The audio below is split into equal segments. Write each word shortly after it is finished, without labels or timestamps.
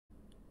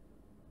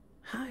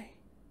Hi,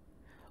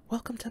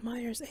 welcome to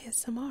Myers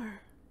ASMR.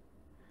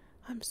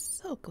 I'm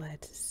so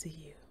glad to see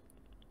you.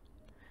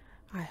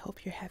 I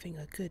hope you're having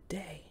a good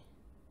day.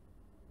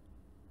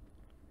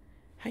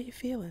 How you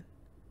feeling?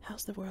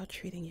 How's the world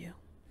treating you?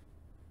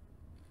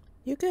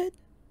 You good?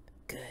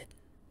 Good.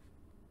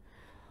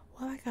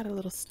 Well, I got a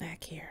little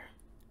snack here.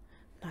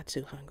 Not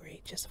too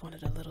hungry, just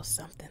wanted a little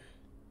something.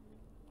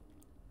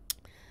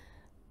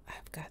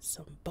 I've got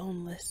some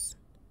boneless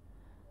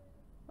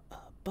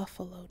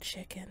buffalo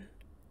chicken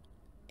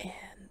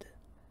and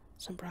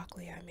some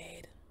broccoli I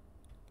made.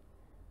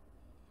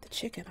 The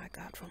chicken I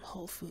got from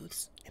Whole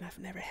Foods, and I've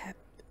never had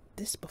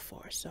this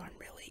before, so I'm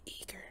really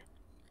eager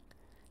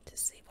to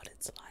see what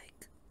it's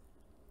like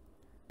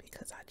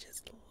because I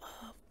just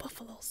love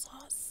buffalo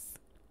sauce.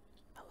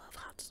 I love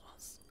hot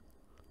sauce.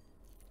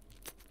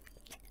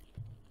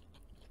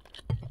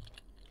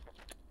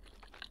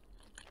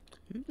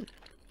 Mm.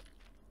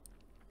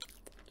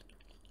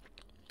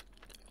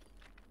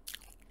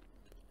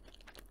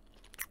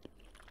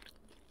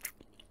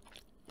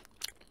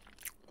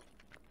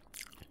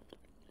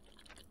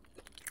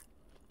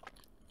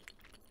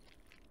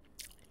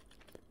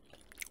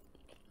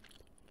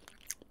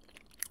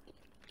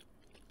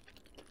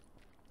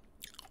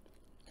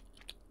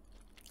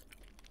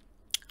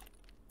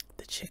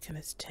 The chicken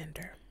is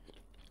tender,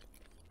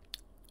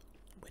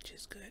 which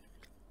is good.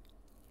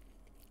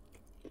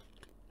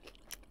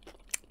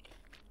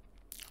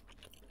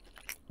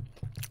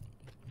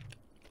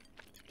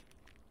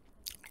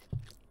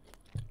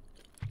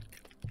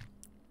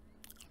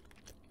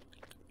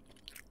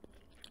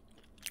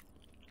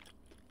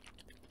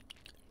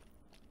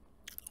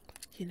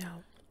 You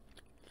know,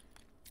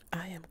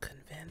 I am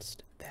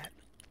convinced that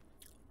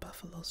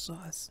buffalo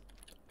sauce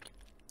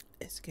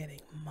is getting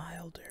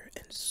milder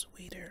and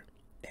sweeter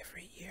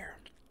every year.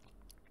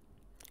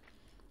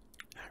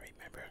 I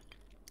remember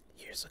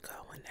years ago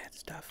when that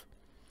stuff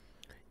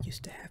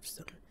used to have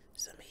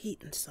some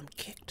heat and some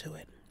kick to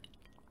it.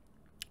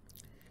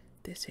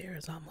 This here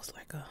is almost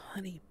like a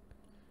honey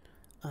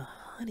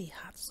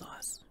hot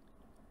sauce.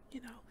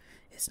 You know,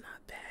 it's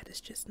not bad.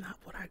 It's just not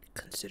what I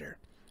consider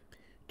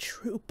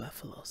true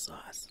buffalo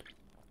sauce.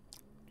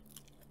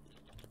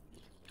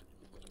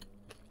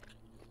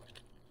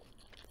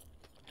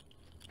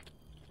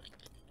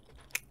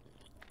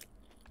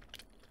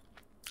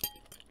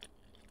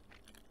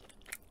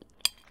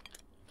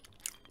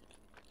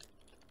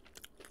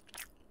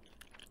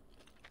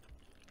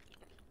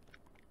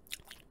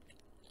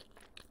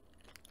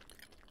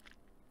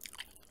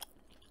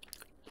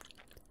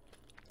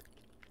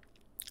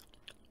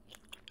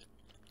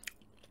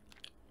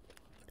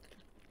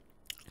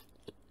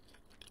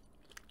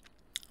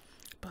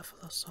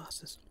 Buffalo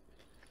sauce is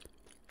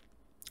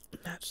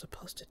not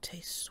supposed to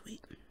taste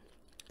sweet.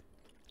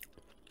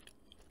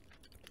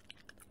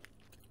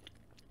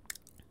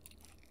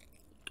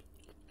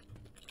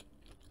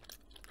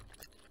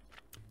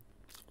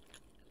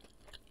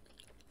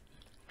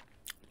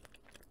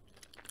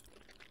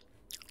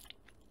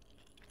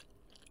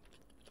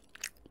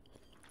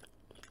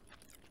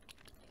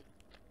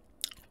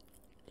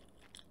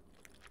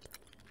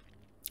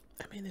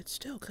 I mean, it's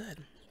still good.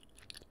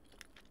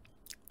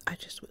 I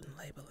just wouldn't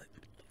label it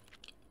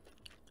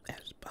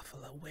as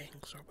buffalo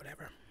wings or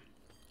whatever.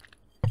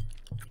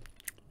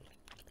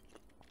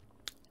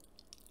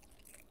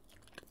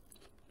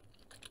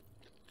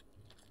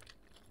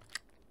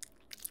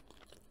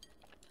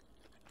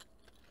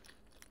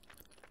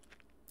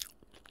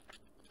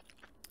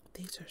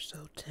 These are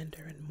so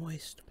tender and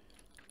moist.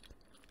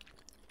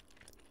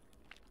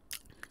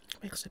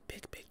 Makes a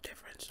big, big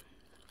difference.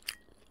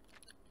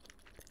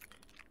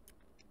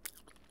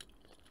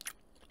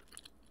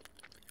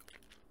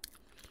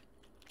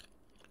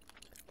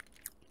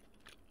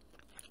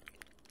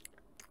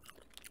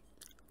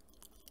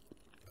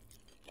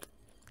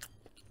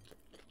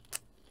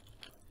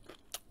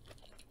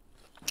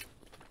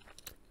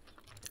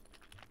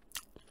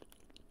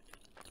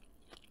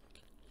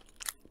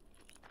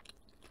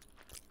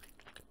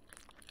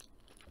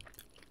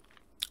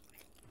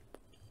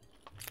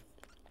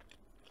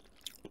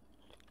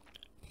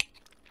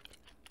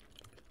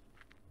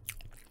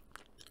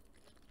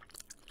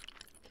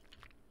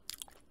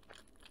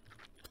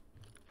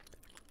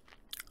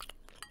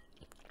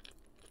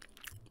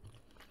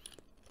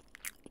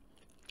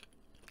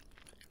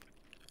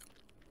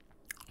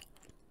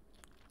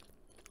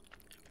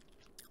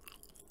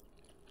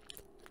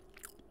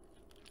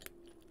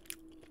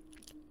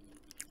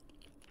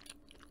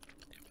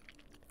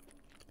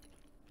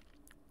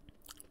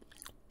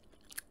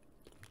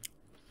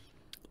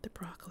 The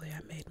broccoli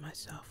I made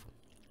myself.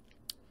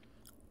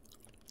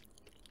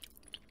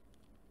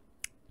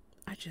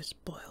 I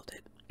just boiled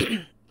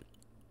it,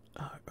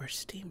 or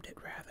steamed it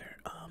rather,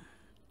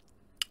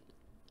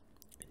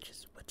 and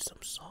just put some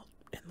salt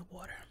in the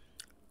water.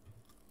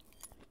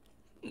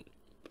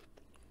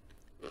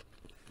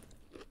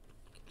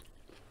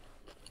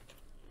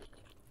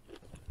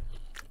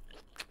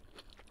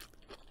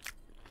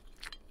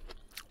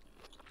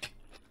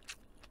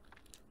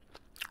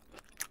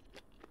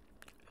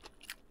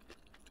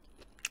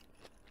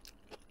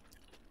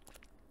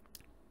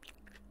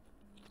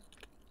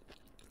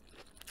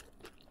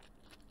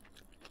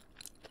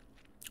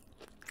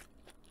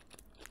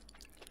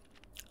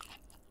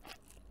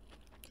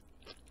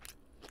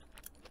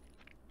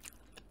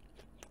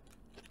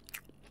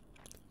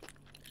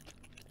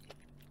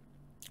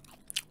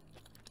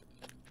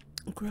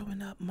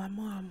 growing up, my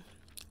mom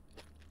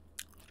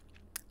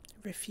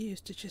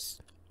refused to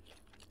just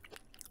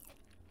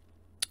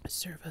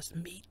serve us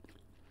meat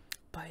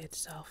by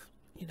itself,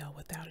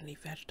 without any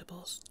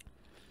vegetables.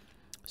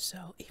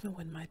 So even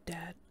when my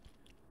dad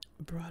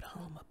brought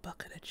home a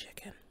bucket of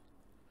chicken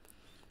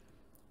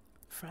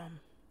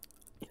from,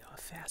 a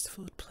fast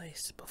food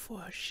place,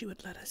 before she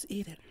would let us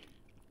eat it,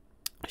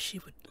 she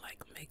would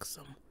like make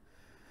some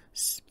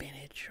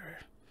spinach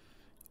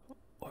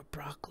or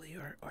broccoli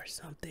or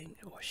something,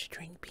 or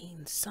string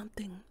beans,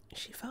 something.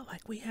 She felt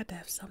like we had to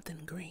have something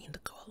green to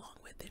go along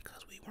with it,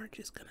 because we weren't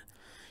just gonna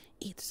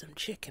eat some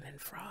chicken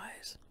and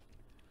fries.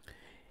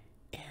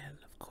 And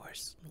of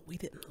course, we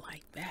didn't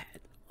like that.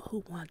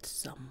 Who wants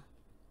some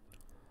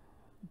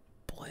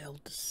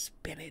boiled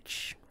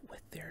spinach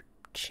with their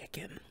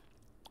chicken,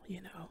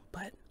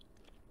 But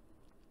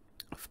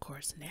of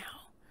course,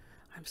 now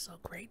I'm so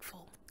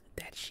grateful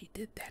that she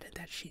did that and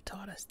that she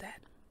taught us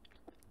that.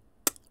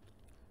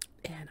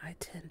 And I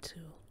tend to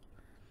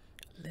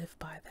live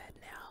by that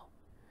now.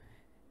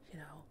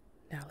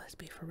 Now let's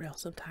be for real.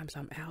 Sometimes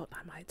I'm out,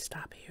 I might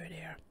stop here or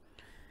there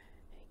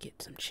and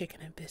get some chicken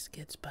and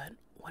biscuits, but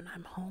when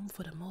I'm home,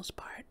 for the most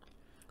part,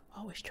 I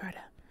always try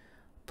to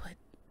put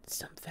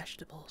some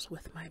vegetables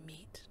with my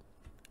meat.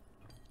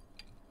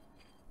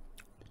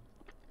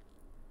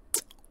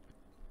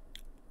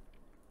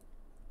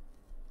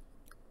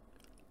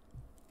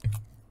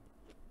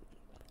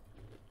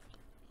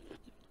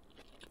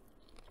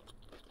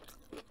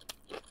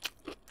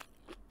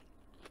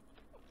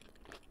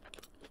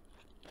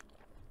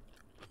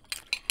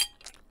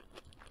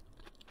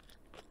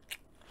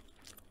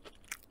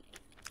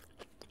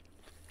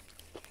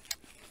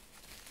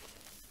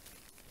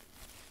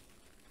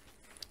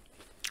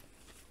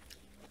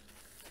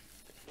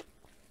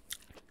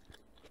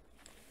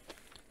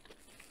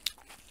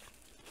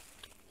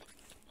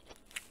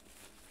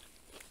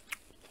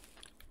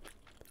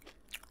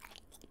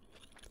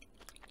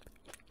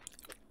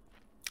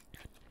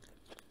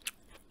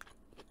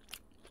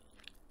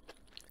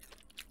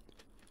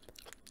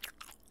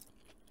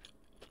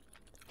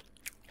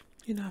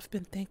 I've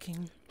been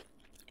thinking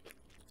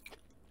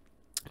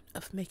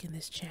of making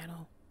this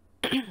channel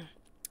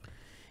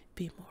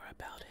be more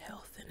about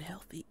health and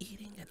healthy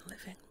eating and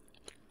living.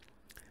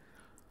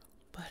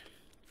 But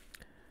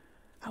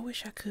I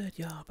wish I could,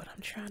 y'all, but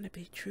I'm trying to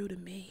be true to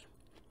me,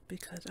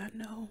 because I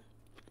know,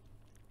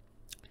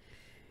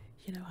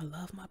 I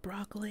love my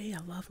broccoli, I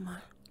love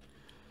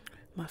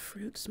my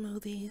fruit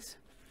smoothies,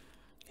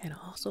 and I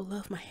also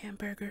love my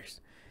hamburgers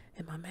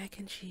and my mac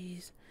and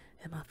cheese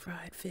and my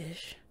fried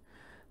fish.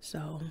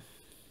 So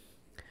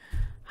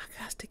I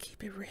got to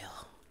keep it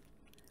real.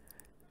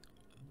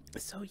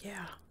 So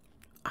yeah,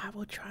 I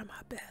will try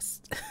my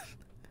best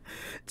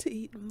to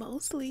eat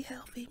mostly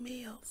healthy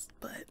meals,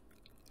 but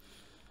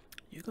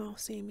you're gonna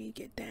see me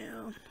get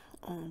down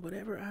on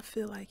whatever I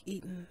feel like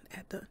eating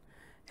at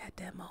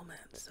that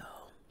moment. So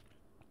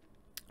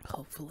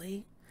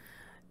hopefully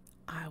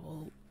I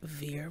will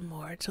veer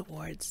more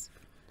towards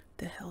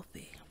the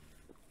healthy.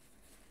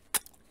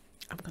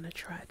 I'm gonna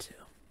try to.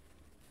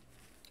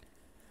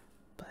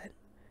 But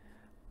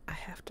I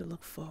have to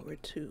look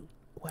forward to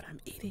what I'm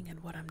eating and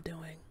what I'm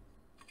doing.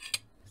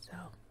 So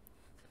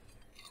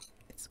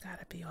it's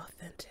gotta be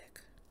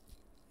authentic.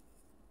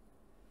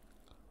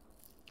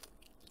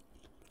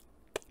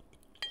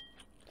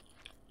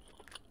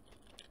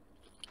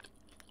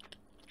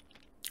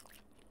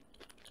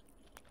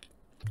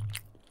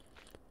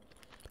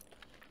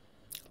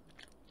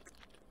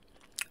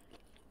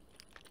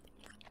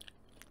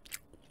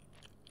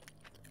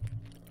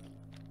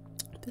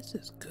 This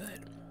is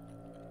good.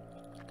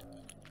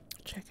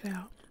 Check it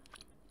out.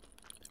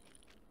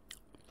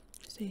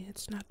 See,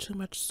 it's not too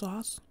much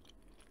sauce.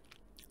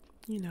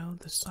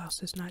 The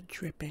sauce is not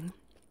dripping.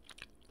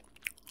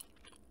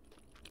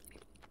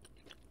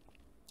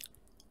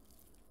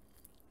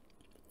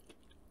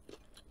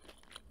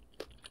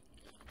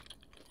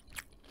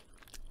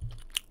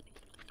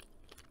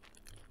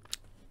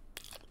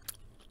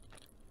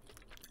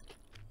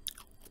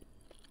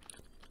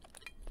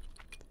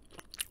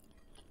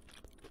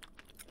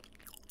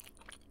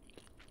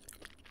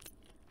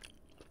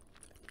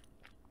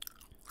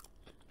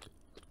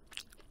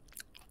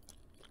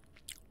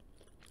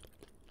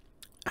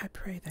 I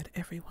pray that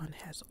everyone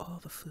has all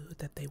the food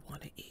that they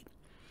want to eat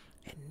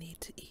and need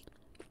to eat.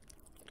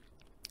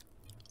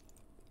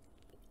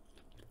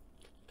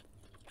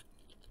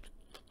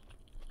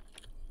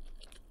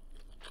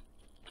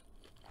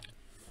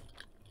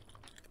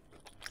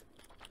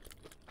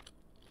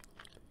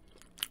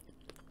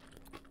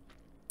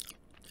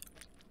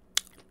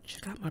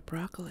 Check out my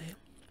broccoli.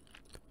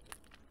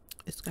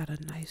 It's got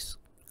a nice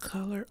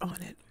color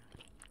on it.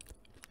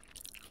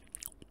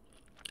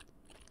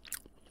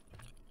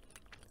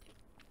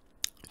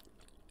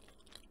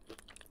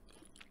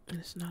 And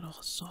it's not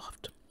all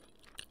soft.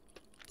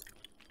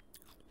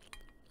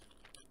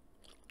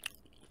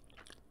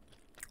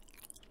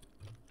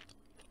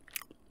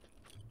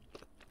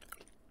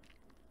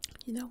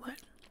 You know what?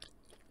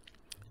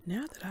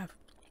 Now that I've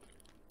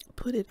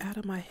put it out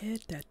of my head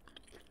that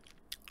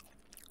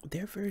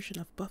their version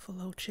of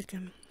buffalo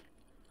chicken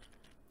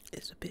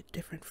is a bit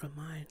different from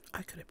mine.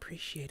 I could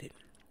appreciate it.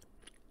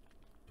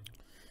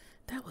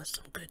 That was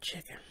some good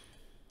chicken.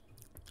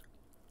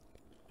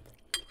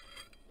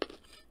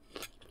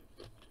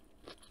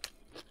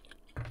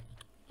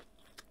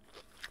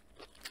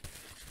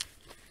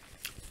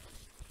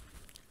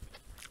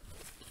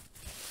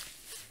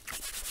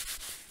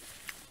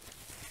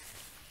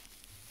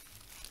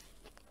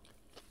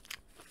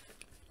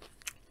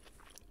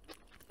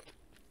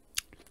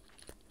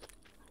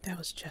 That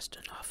was just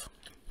enough.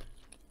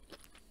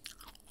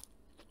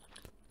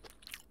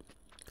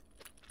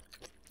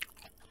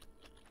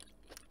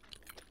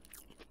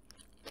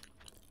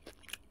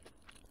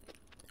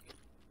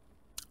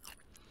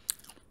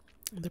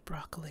 The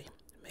broccoli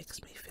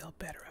makes me feel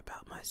better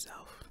about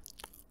myself.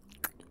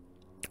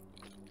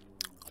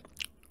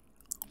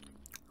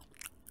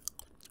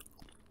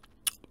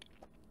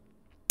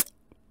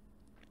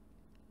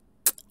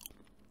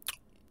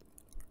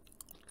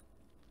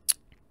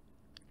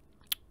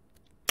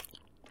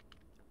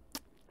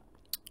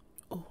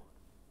 Oh,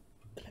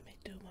 let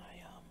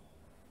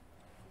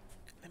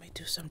me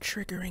do some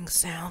triggering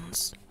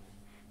sounds.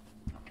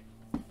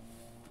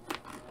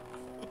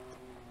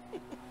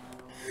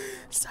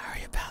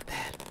 Sorry about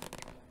that.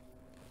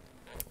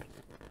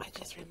 I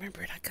just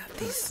remembered I got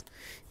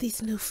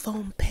these new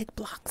foam peg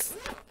blocks.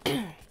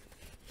 I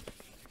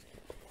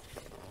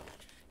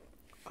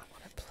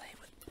want to play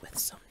with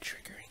some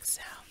triggering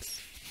sounds.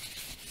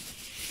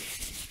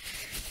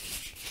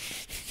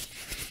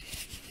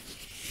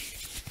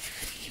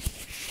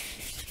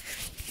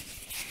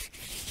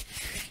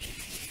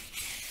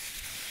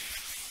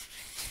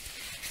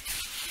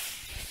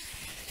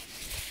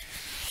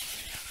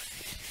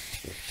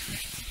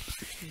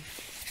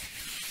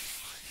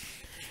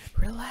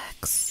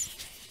 Relax.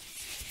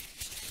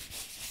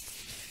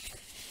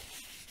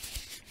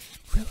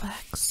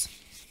 Relax.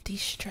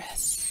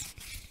 De-stress.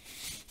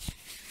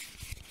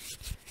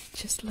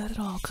 Just let it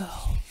all go.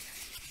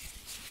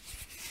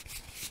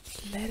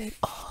 Let it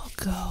all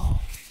go.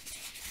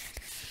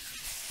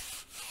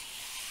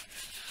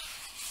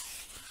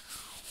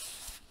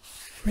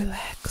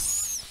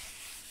 Relax.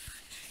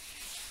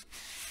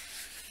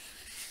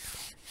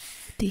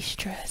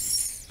 De-stress.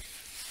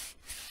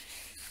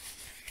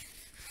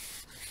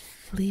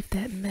 Leave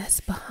that mess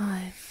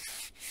behind.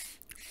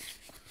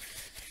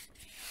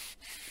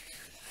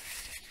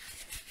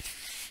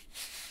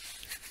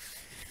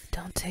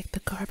 Don't take the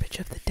garbage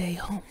of the day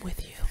home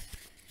with you.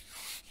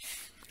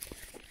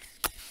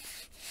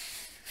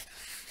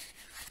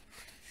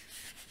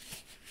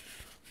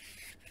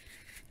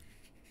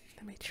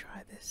 Let me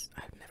try this.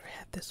 I've never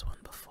had this one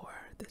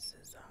before. This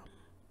is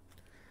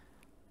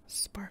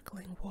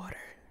sparkling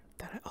water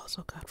that I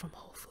also got from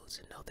Whole Foods.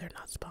 And no, they're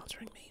not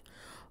sponsoring me.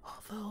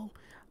 Although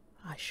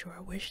I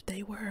sure wish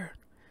they were.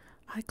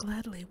 I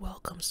gladly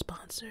welcome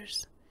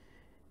sponsors,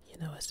 you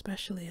know,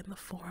 especially in the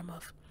form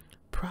of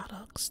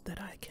products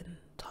that I can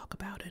talk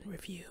about and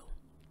review.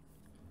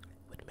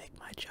 Would make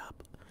my job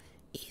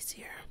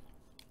easier.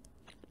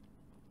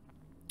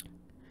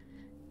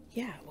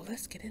 Yeah, well,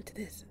 let's get into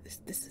this.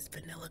 This is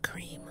vanilla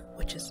cream,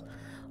 which is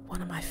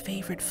one of my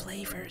favorite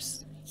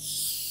flavors.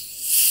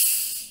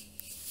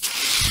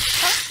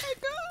 Oh my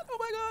god, oh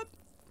my god.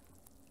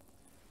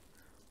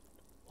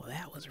 Well,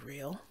 that was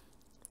real.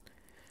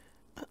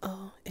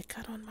 Uh-oh, it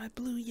got on my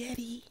blue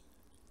Yeti.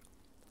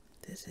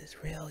 This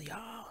is real,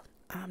 y'all.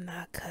 I'm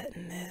not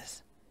cutting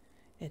this.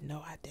 And no,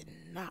 I did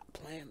not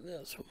plan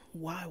this.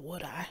 Why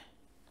would I?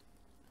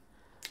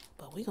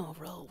 But we gonna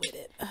roll with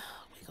it.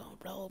 We gonna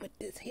roll with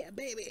this here,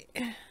 baby.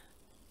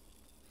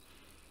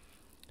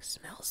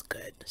 Smells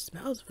good.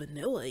 Smells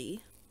vanilla-y.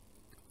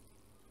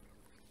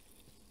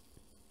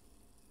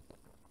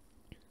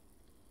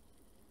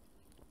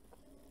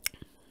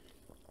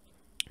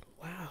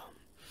 Wow.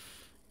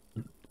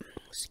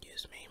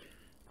 Excuse me.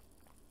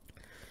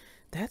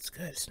 That's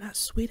good. It's not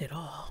sweet at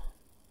all.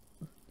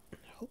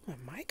 I hope my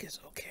mic is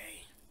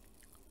okay.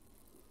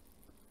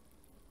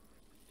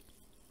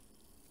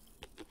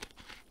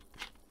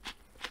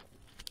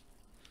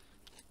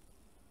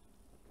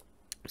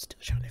 I'm still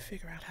trying to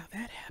figure out how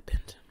that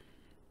happened.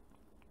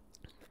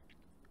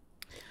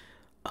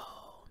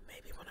 Oh,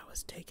 maybe when I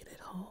was taking it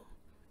home,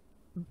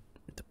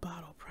 the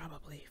bottle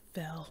probably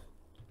fell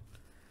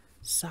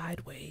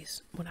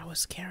sideways when I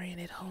was carrying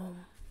it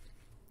home.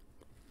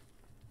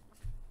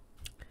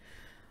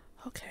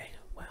 Okay,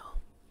 well,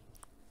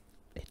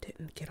 it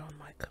didn't get on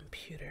my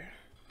computer,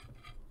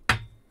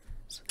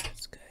 so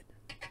that's good.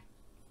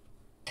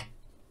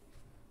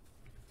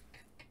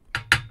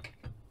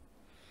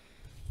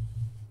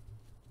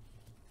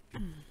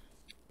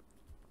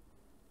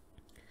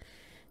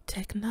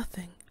 Take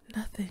nothing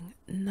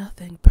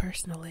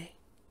personally,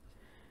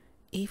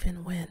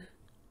 even when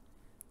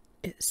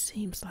it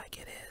seems like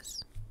it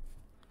is.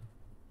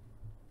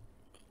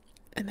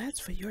 And that's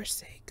for your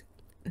sake,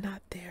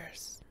 not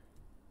theirs.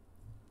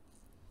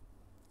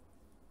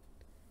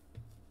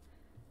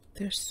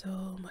 There's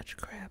so much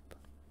crap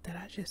that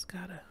I just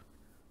gotta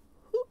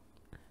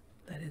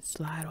let it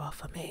slide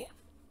off of me.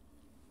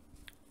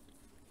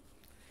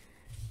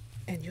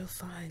 And you'll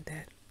find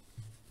that,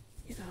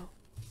 you know,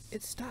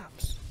 it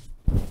stops.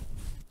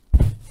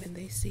 And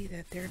they see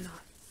that they're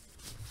not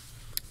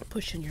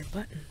pushing your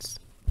buttons.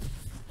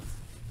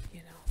 You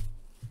know,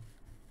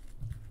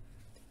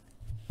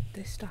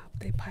 they stop,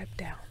 they pipe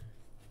down.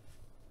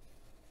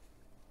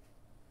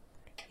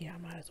 Yeah,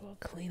 I might as well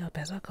clean up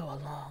as I go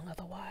along,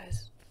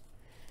 otherwise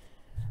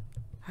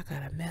I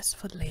got a mess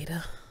for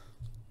later.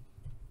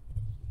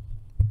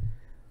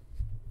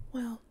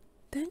 Well,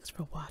 thanks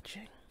for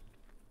watching.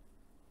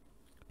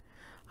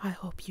 I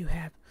hope you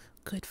have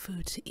good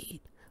food to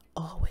eat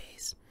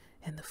always,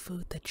 and the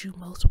food that you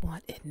most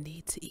want and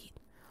need to eat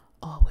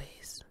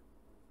always.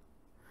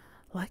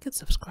 Like and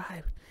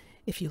subscribe.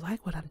 If you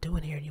like what I'm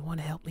doing here and you want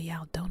to help me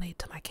out, donate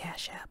to my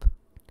Cash App.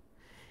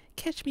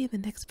 Catch me in the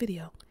next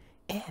video,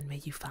 and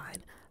may you find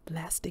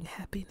lasting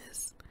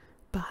happiness.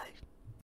 Bye.